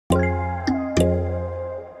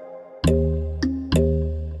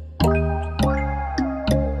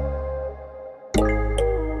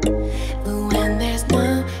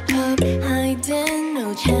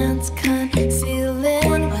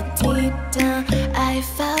I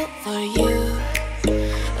felt for you.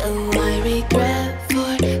 Oh, I regret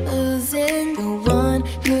for losing the one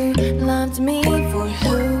who loved me, for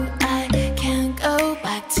who I can't go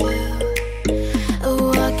back to.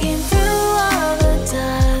 Walking through all the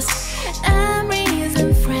dust, memories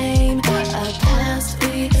and frame a past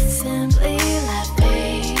we simply let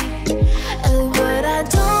fade. But I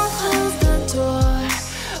don't close the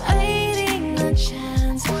door, waiting a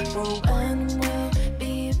chance for when we'll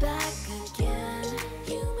be back again.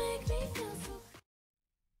 You make me feel so.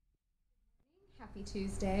 Happy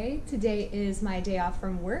Tuesday. Today is my day off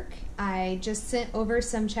from work. I just sent over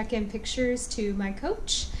some check-in pictures to my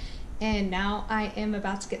coach, and now I am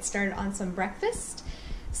about to get started on some breakfast.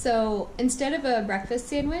 So instead of a breakfast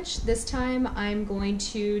sandwich, this time I'm going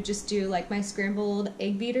to just do like my scrambled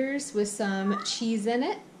egg beaters with some cheese in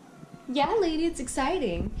it. Yeah, lady, it's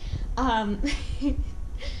exciting. I'm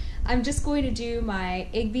just going to do my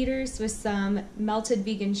egg beaters with some melted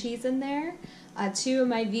vegan cheese in there, 2 of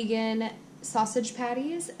my vegan sausage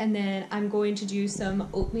patties, and then I'm going to do some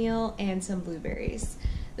oatmeal and some blueberries.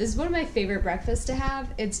 This is one of my favorite breakfasts to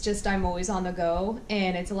have. It's just I'm always on the go,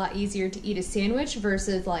 and it's a lot easier to eat a sandwich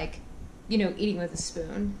versus, like, you know, eating with a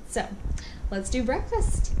spoon. So let's do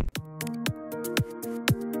breakfast.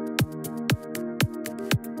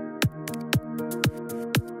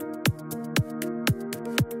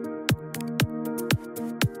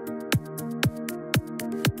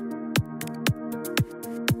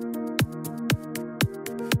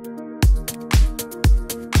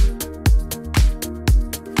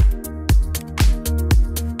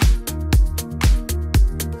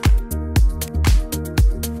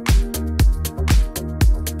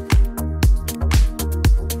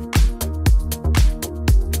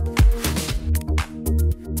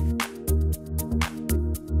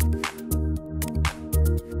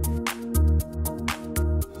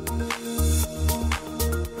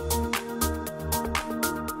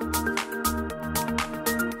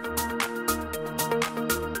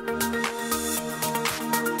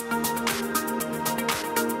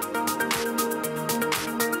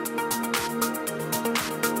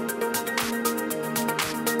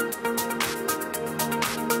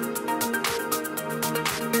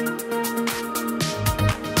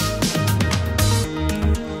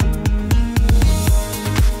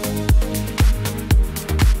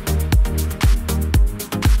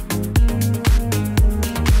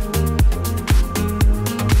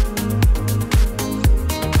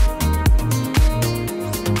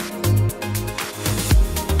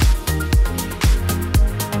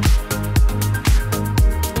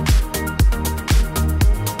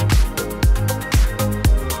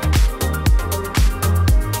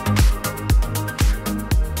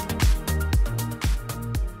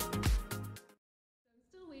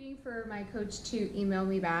 For my coach to email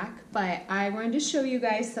me back, but I wanted to show you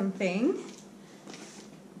guys something.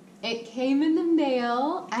 It came in the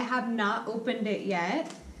mail. I have not opened it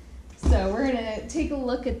yet, so we're gonna take a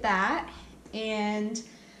look at that. And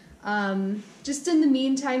just in the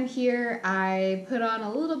meantime here, I put on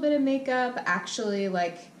a little bit of makeup, actually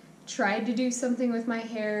like tried to do something with my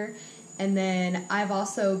hair, and then I've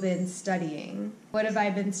also been studying. What have I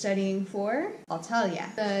been studying for? I'll tell ya.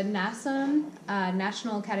 The NASM,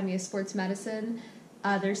 National Academy of Sports Medicine,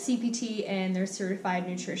 their CPT and their Certified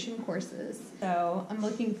Nutrition courses. So I'm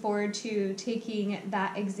looking forward to taking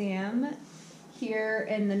that exam here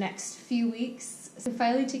in the next few weeks. To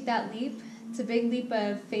finally take that leap. It's a big leap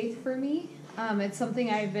of faith for me. It's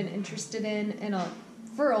something I've been interested in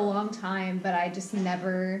for a long time, but I just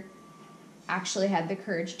never actually had the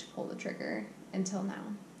courage to pull the trigger until now.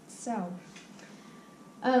 So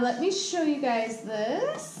let me show you guys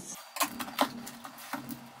this.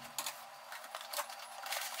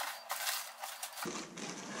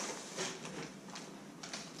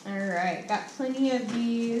 All right, got plenty of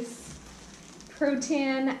these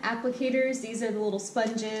Pro-Tan applicators. These are the little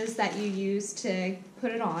sponges that you use to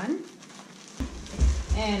put it on.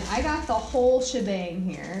 And I got the whole shebang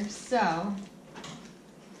here, so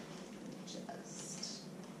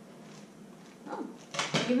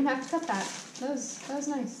you even have to cut that. That was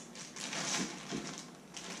nice.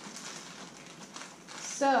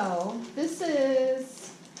 So this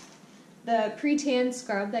is the pre-tan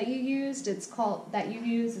scrub that you used. It's called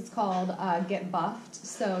Get Buffed.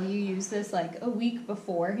 So you use this like a week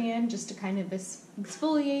beforehand just to kind of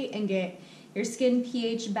exfoliate and get your skin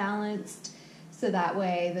pH balanced, so that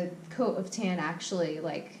way the coat of tan actually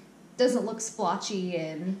like doesn't look splotchy,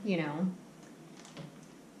 and you know.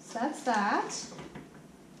 So that's that.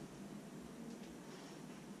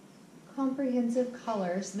 Comprehensive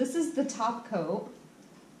colors. This is the top coat.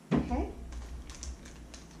 Okay.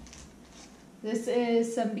 This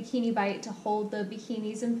is some Bikini Bite to hold the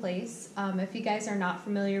bikinis in place. If you guys are not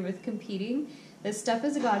familiar with competing, this stuff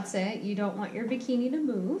is a godsend. You don't want your bikini to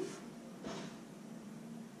move.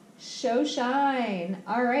 Show shine.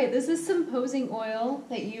 All right, this is some posing oil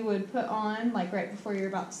that you would put on like right before you're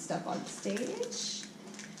about to step on stage.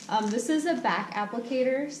 This is a back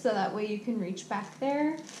applicator, so that way you can reach back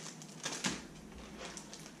there.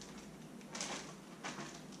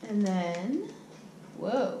 And then,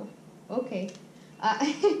 whoa, okay.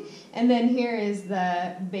 And then here is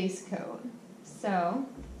the base coat. So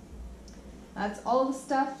that's all the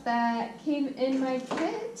stuff that came in my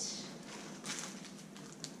kit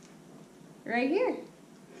right here.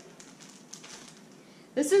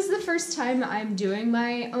 This is the first time I'm doing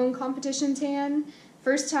my own competition tan.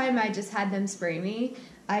 First time I just had them spray me.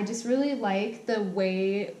 I just really like the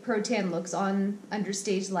way Pro Tan looks on under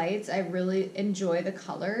stage lights. I really enjoy the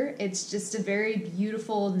color. It's just a very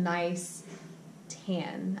beautiful, nice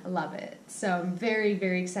tan. I love it. So I'm very,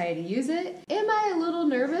 very excited to use it. Am I a little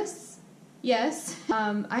nervous? Yes.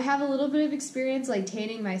 I have a little bit of experience like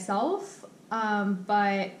tanning myself,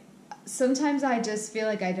 but sometimes I just feel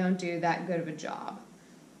like I don't do that good of a job.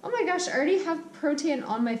 Oh my gosh, I already have Pro Tan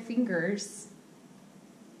on my fingers.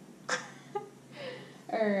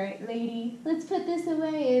 Alright, lady, let's put this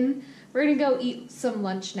away and we're gonna go eat some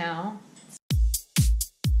lunch now.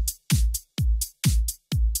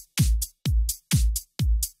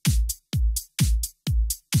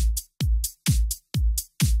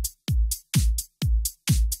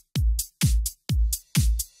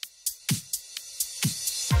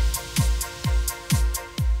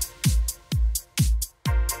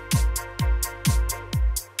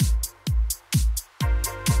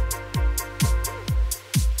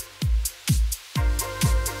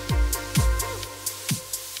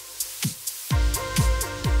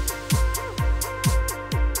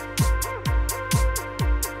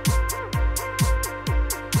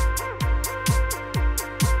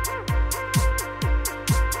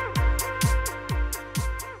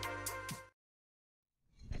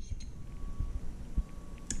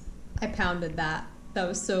 I pounded that. That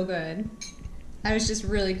was so good. I was just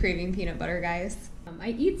really craving peanut butter, guys. I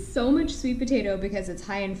eat so much sweet potato because it's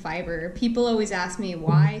high in fiber. People always ask me,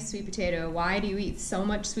 why sweet potato? Why do you eat so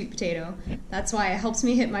much sweet potato? That's why it helps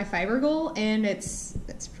me hit my fiber goal, and it's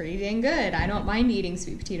pretty dang good. I don't mind eating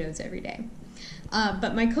sweet potatoes every day.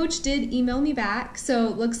 But my coach did email me back, so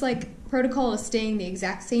it looks like protocol is staying the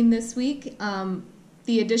exact same this week.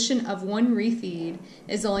 The addition of one refeed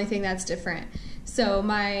is the only thing that's different. So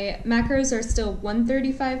my macros are still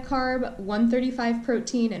 135 carb, 135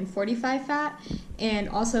 protein, and 45 fat, and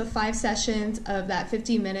also 5 sessions of that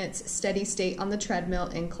 50 minutes steady state on the treadmill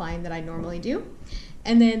incline that I normally do.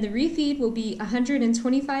 And then the refeed will be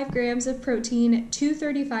 125 grams of protein,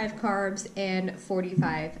 235 carbs, and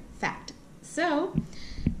 45 fat. So,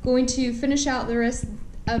 going to finish out the rest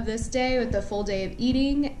of this day with a full day of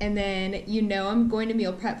eating, and then I'm going to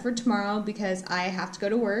meal prep for tomorrow because I have to go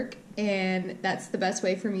to work, and that's the best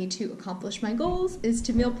way for me to accomplish my goals is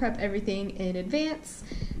to meal prep everything in advance.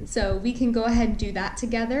 So we can go ahead and do that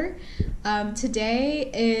together.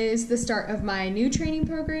 Today is the start of my new training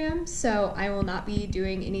program, so I will not be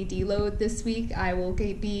doing any deload this week. I will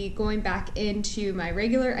be going back into my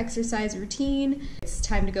regular exercise routine. It's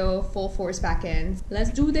time to go full force back in.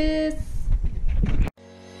 Let's do this!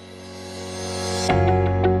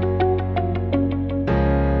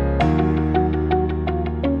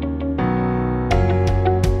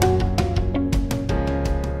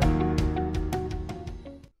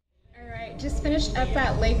 Just finished up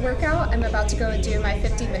that leg workout. I'm about to go and do my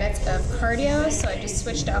 50 minutes of cardio, so I just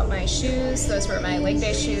switched out my shoes. Those were my leg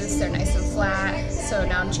day shoes. They're nice and flat, so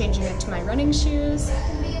now I'm changing into my running shoes.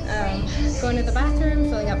 Going to the bathroom,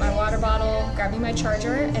 filling up my water bottle, grabbing my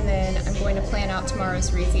charger, and then I'm going to plan out tomorrow's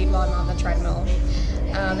refeed while I'm on the treadmill.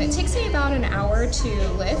 It takes me about an hour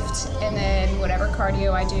to lift, and then whatever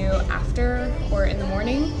cardio I do after or in the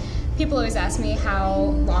morning. People always ask me how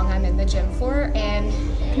long I'm in the gym for, and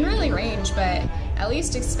it can really range, but at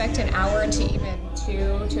least expect an hour to even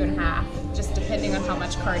 2.5, just depending on how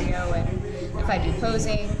much cardio and if I do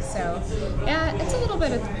posing. So yeah, it's a little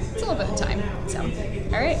bit of time. So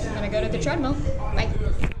all right, I'm gonna go to the treadmill. Bye.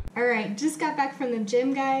 All right, just got back from the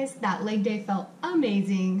gym, guys. That leg day felt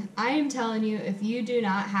amazing. I am telling you, if you do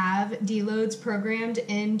not have deloads programmed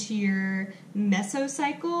into your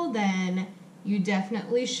mesocycle, then you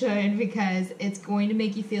definitely should, because it's going to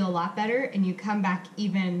make you feel a lot better and you come back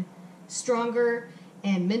even stronger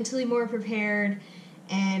and mentally more prepared.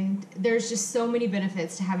 And there's just so many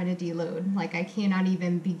benefits to having a deload. Like, I cannot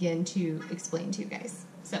even begin to explain to you guys.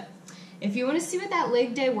 So If you want to see what that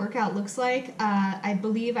leg day workout looks like, I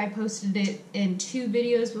believe I posted it in 2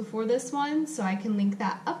 videos before this one, so I can link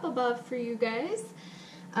that up above for you guys.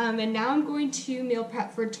 And now I'm going to meal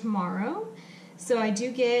prep for tomorrow. So I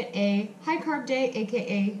do get a high carb day,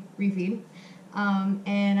 aka refeed,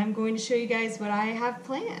 and I'm going to show you guys what I have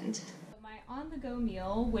planned. My on-the-go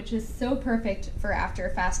meal, which is so perfect for after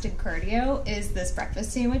fasted cardio, is this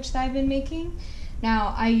breakfast sandwich that I've been making.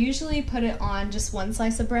 Now, I usually put it on just 1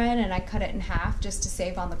 slice of bread and I cut it in half just to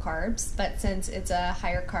save on the carbs, but since it's a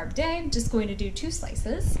higher carb day, I'm just going to do 2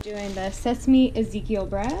 slices. Doing the sesame Ezekiel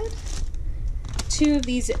bread, 2 of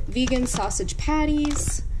these vegan sausage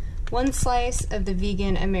patties, 1 slice of the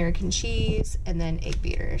vegan American cheese, and then egg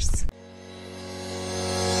beaters.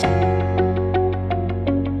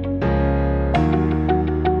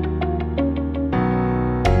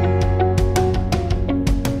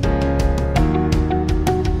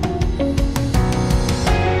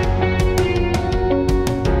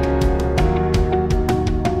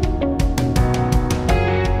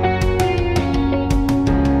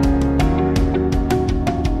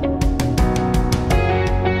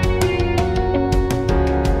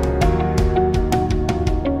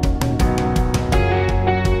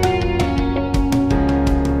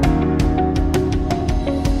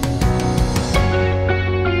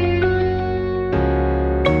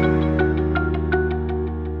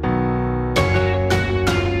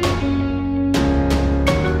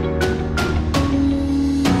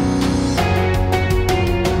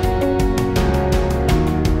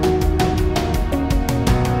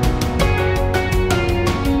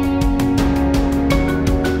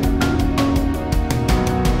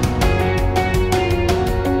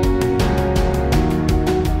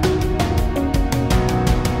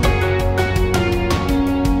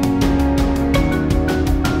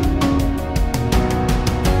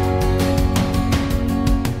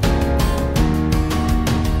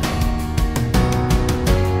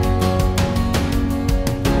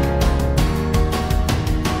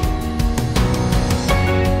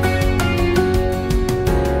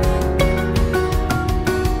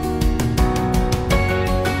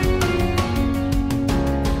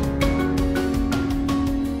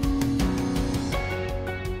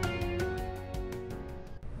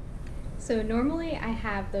 So normally I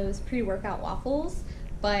have those pre-workout waffles,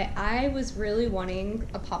 but I was really wanting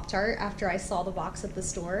a Pop-Tart after I saw the box at the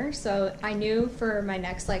store. So I knew for my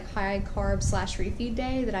next like high carb / refeed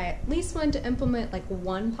day that I at least wanted to implement like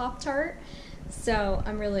 1 Pop-Tart. So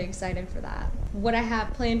I'm really excited for that. What I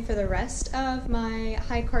have planned for the rest of my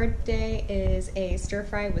high carb day is a stir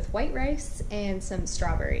fry with white rice and some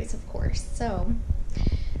strawberries, of course. So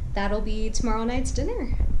that'll be tomorrow night's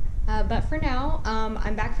dinner. But for now,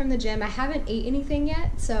 I'm back from the gym. I haven't ate anything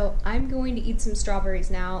yet, so I'm going to eat some strawberries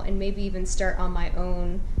now and maybe even start on my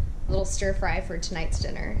own little stir fry for tonight's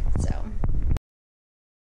dinner. So.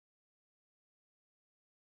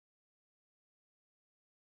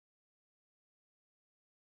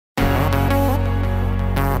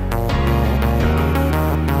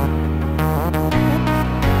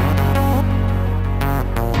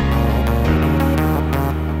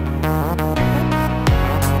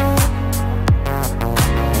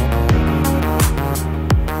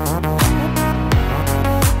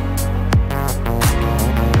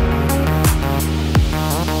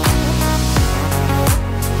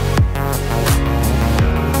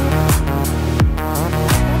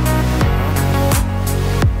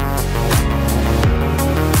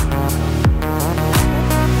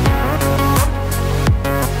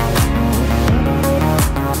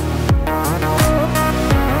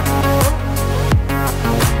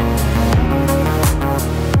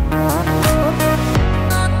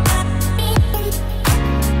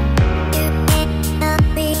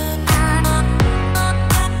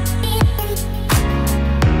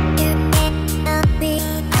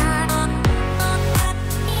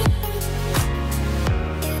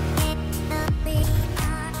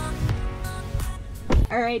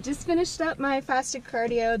 Alright, just finished up my fasted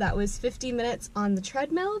cardio. That was 50 minutes on the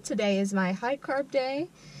treadmill. Today is my high carb day.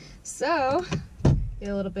 So, get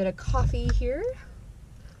a little bit of coffee here.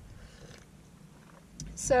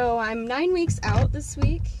 So I'm 9 weeks out this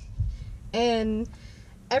week, and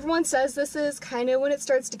everyone says this is kind of when it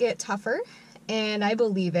starts to get tougher, and I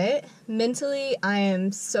believe it. Mentally, I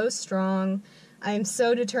am so strong. I am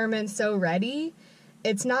so determined, so ready.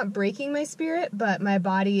 It's not breaking my spirit, but my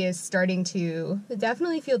body is starting to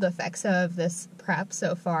definitely feel the effects of this prep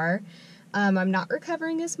so far. I'm not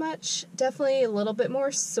recovering as much, definitely a little bit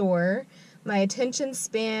more sore. My attention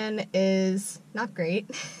span is not great.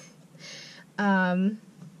 I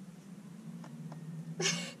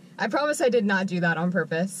promise I did not do that on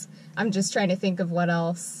purpose. I'm just trying to think of what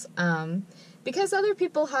else, because other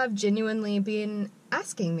people have genuinely been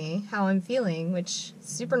asking me how I'm feeling, which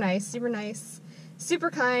super nice, super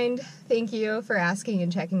kind. Thank you for asking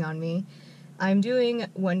and checking on me. I'm doing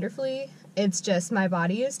wonderfully. It's just my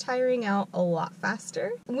body is tiring out a lot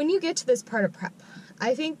faster. When you get to this part of prep,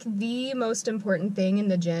 I think the most important thing in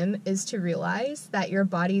the gym is to realize that your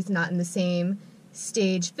body's not in the same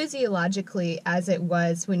stage physiologically as it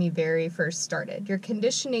was when you very first started. Your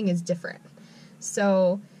conditioning is different.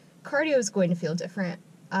 So cardio is going to feel different.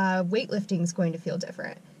 Weightlifting is going to feel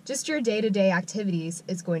different. Just your day-to-day activities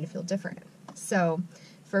is going to feel different. So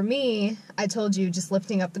for me, I told you just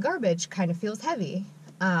lifting up the garbage kind of feels heavy.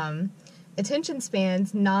 Attention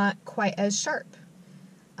span's not quite as sharp.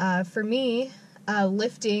 For me,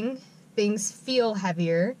 lifting, things feel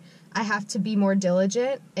heavier. I have to be more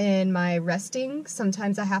diligent in my resting.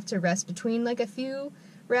 Sometimes I have to rest between like a few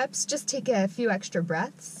reps, just take a few extra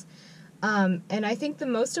breaths. And I think the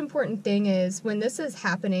most important thing is when this is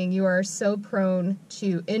happening, you are so prone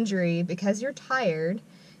to injury because you're tired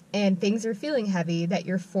and things are feeling heavy that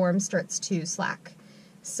your form starts to slack.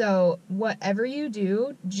 So whatever you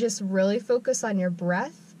do, just really focus on your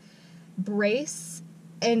breath, brace,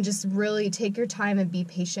 and just really take your time and be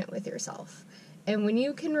patient with yourself. And when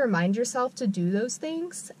you can remind yourself to do those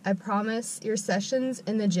things, I promise your sessions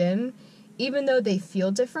in the gym, even though they feel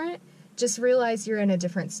different, just realize you're in a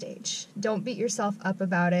different stage. Don't beat yourself up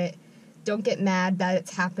about it. Don't get mad that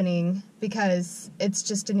it's happening because it's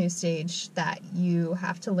just a new stage that you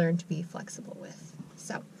have to learn to be flexible with.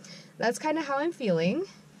 So that's kind of how I'm feeling.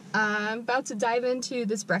 I'm about to dive into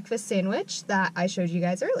this breakfast sandwich that I showed you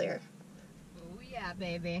guys earlier. Oh yeah,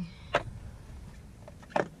 baby.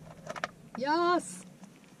 Yes!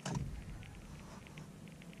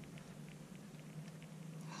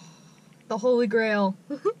 The Holy Grail.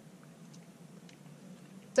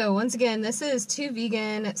 So once again, this is 2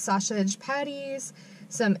 vegan sausage patties,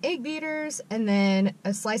 some egg beaters, and then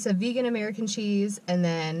a slice of vegan American cheese, and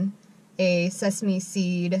then a sesame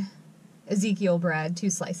seed Ezekiel bread, 2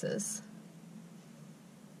 slices.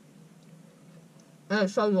 Oh,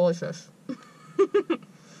 it's so delicious.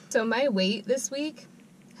 So my weight this week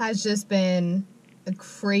has just been a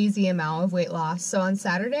crazy amount of weight loss. So on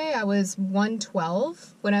Saturday, I was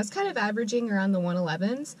 112 when I was kind of averaging around the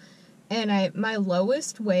 111s. And my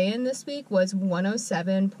lowest weigh-in this week was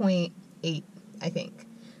 107.8, I think,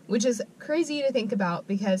 which is crazy to think about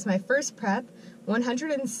because my first prep,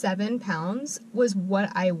 107 pounds, was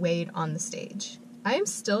what I weighed on the stage. I am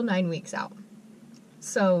still 9 weeks out.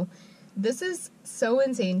 So this is so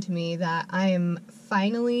insane to me that I am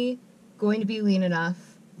finally going to be lean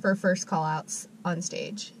enough for first call-outs on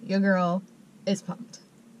stage. Your girl is pumped.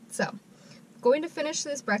 So, going to finish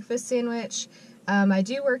this breakfast sandwich. I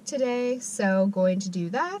do work today, so going to do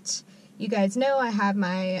that. You guys know I have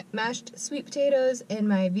my mashed sweet potatoes and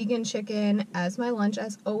my vegan chicken as my lunch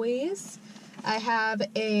as always. I have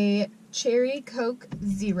a cherry Coke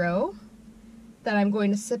Zero that I'm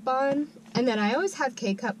going to sip on. And then I always have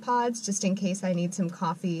K-Cup pods just in case I need some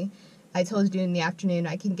coffee. I told you in the afternoon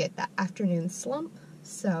I can get that afternoon slump.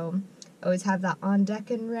 So always have that on deck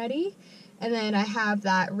and ready. And then I have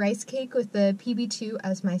that rice cake with the PB2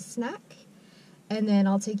 as my snack. And then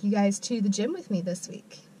I'll take you guys to the gym with me this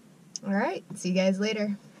week. Alright, see you guys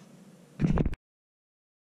later.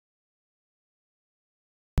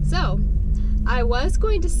 So, I was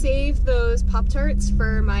going to save those Pop-Tarts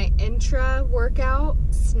for my intra-workout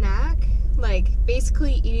snack. Like,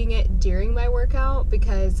 basically eating it during my workout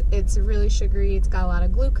because it's really sugary, it's got a lot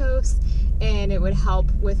of glucose, and it would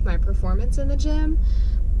help with my performance in the gym.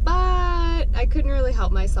 But I couldn't really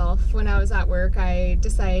help myself. When I was at work, I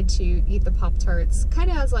decided to eat the Pop-Tarts kind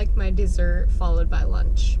of as like my dessert followed by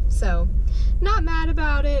lunch. So, not mad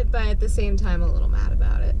about it, but at the same time a little mad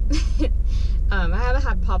about it. I haven't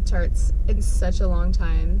had Pop-Tarts in such a long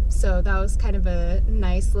time, so that was kind of a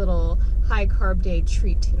nice little high carb day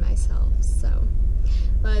treat to myself. So,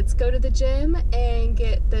 let's go to the gym and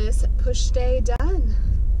get this push day done.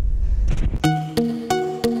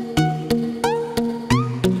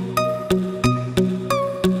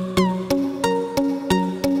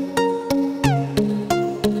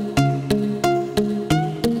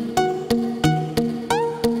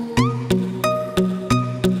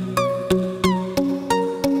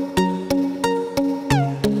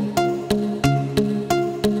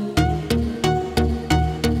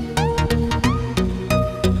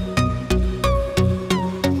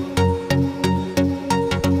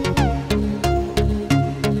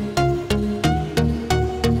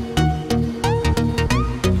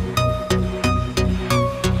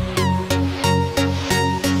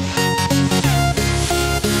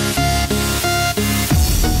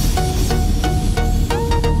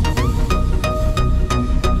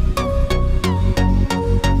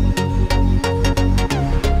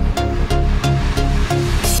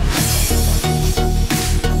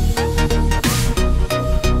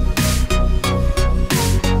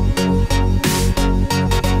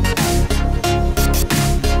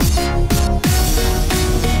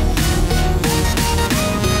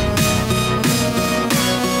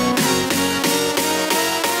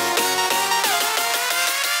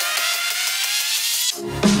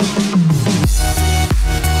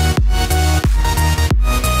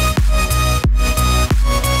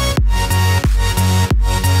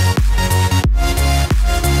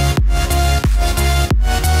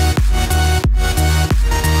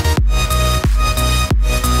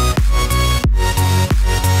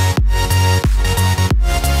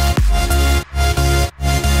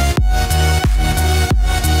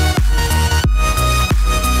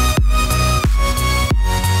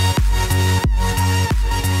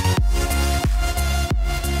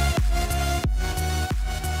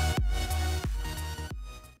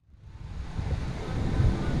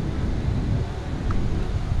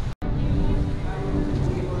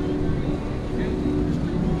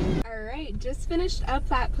 just finished up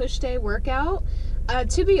that push day workout.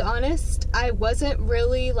 To be honest, I wasn't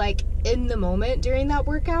really like in the moment during that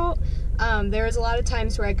workout. There was a lot of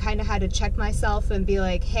times where I kind of had to check myself and be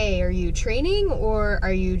like, hey, are you training or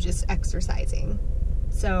are you just exercising?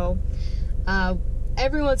 So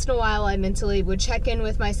every once in a while I mentally would check in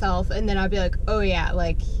with myself and then I'd be like, oh yeah,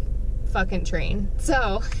 like fucking train.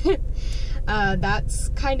 So that's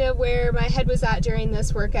kind of where my head was at during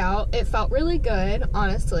this workout. It felt really good,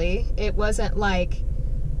 honestly. It wasn't like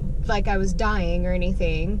I was dying or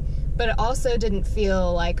anything, but it also didn't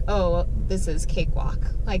feel like, oh, this is cakewalk.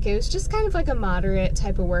 Like, it was just kind of like a moderate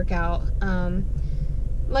type of workout.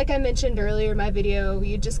 Like I mentioned earlier in my video,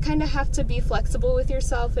 you just kind of have to be flexible with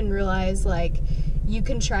yourself and realize, like, you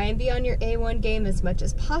can try and be on your A1 game as much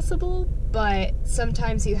as possible, but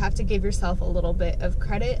sometimes you have to give yourself a little bit of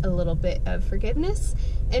credit, a little bit of forgiveness,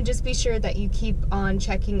 and just be sure that you keep on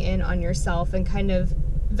checking in on yourself and kind of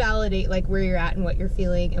validate like where you're at and what you're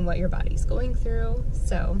feeling and what your body's going through.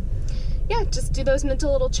 So yeah, just do those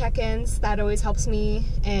mental little check-ins. That always helps me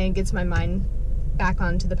and gets my mind back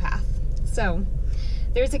onto the path. So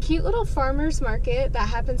there's a cute little farmer's market that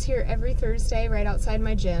happens here every Thursday right outside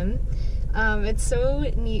my gym. It's so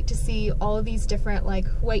neat to see all of these different like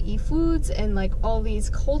Hawaii foods and like all these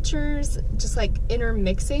cultures just like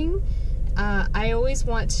intermixing. I always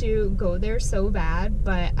want to go there so bad,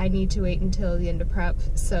 but I need to wait until the end of prep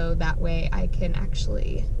so that way I can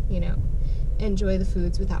actually, you know, enjoy the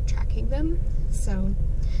foods without tracking them. So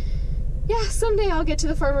yeah, someday I'll get to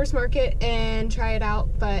the farmer's market and try it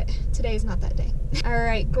out, but today's not that day.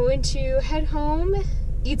 Alright, going to head home,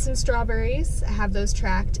 eat some strawberries, have those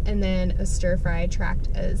tracked, and then a stir fry tracked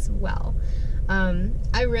as well.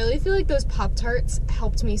 I really feel like those Pop-Tarts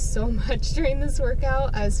helped me so much during this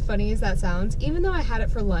workout, as funny as that sounds. Even though I had it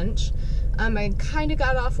for lunch, I kind of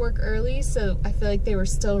got off work early, so I feel like they were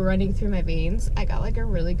still running through my veins. I got like a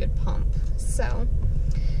really good pump. So,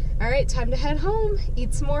 alright, time to head home,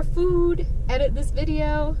 eat some more food, edit this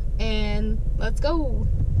video, and let's go!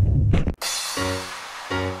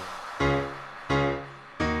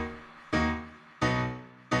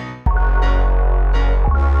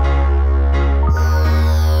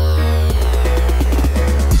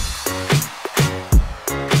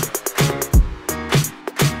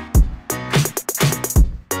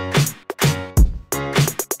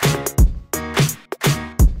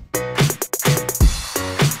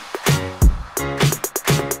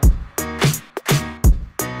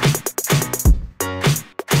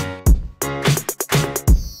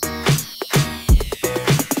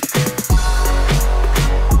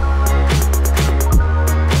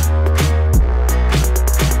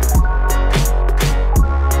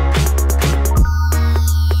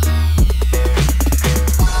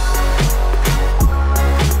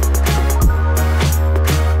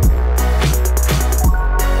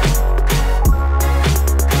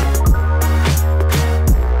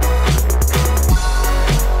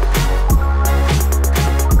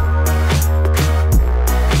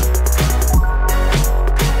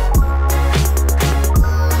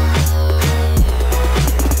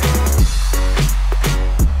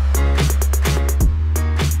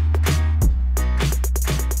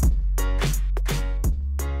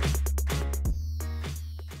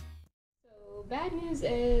 Bad news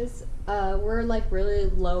is we're like really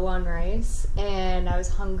low on rice and I was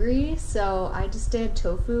hungry, so I just did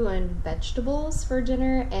tofu and vegetables for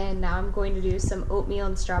dinner, and now I'm going to do some oatmeal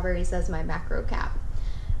and strawberries as my macro cap.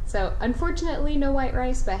 So unfortunately no white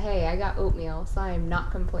rice, but hey, I got oatmeal, so I'm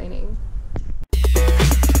not complaining.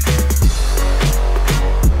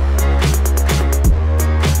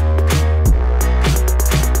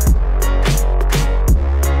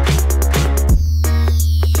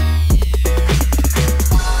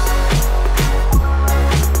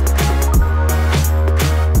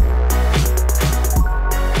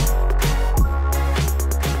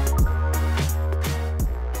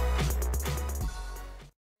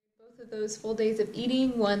 Those full days of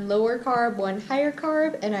eating, one lower carb, one higher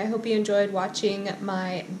carb, and I hope you enjoyed watching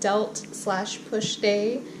my delt/push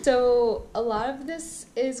day. So a lot of this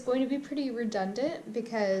is going to be pretty redundant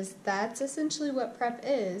because that's essentially what prep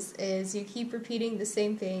is you keep repeating the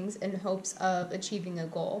same things in hopes of achieving a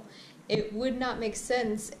goal. It would not make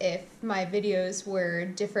sense if my videos were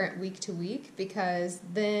different week to week, because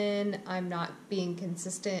then I'm not being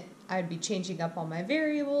consistent. I'd be changing up all my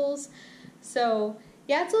variables. So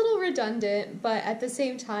yeah, it's a little redundant, but at the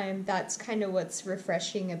same time, that's kind of what's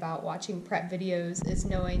refreshing about watching prep videos, is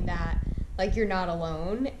knowing that like you're not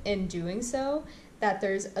alone in doing so, that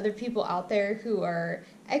there's other people out there who are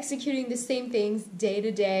executing the same things day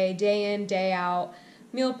to day, day in, day out,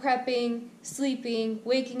 meal prepping, sleeping,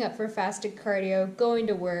 waking up for fasted cardio, going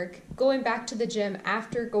to work, going back to the gym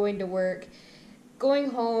after going to work,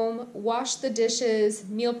 going home, wash the dishes,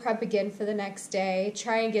 meal prep again for the next day,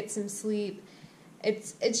 try and get some sleep.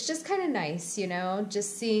 It's just kind of nice, you know,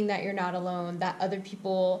 just seeing that you're not alone, that other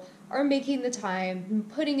people are making the time,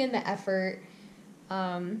 putting in the effort.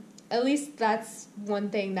 At least that's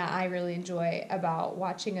one thing that I really enjoy about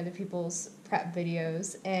watching other people's prep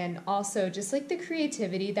videos, and also just like the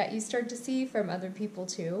creativity that you start to see from other people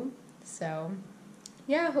too. So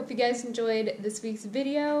yeah, I hope you guys enjoyed this week's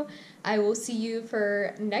video. I will see you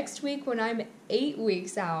for next week when I'm 8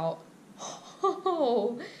 weeks out.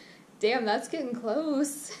 Oh, damn, that's getting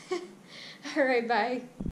close. All right, bye.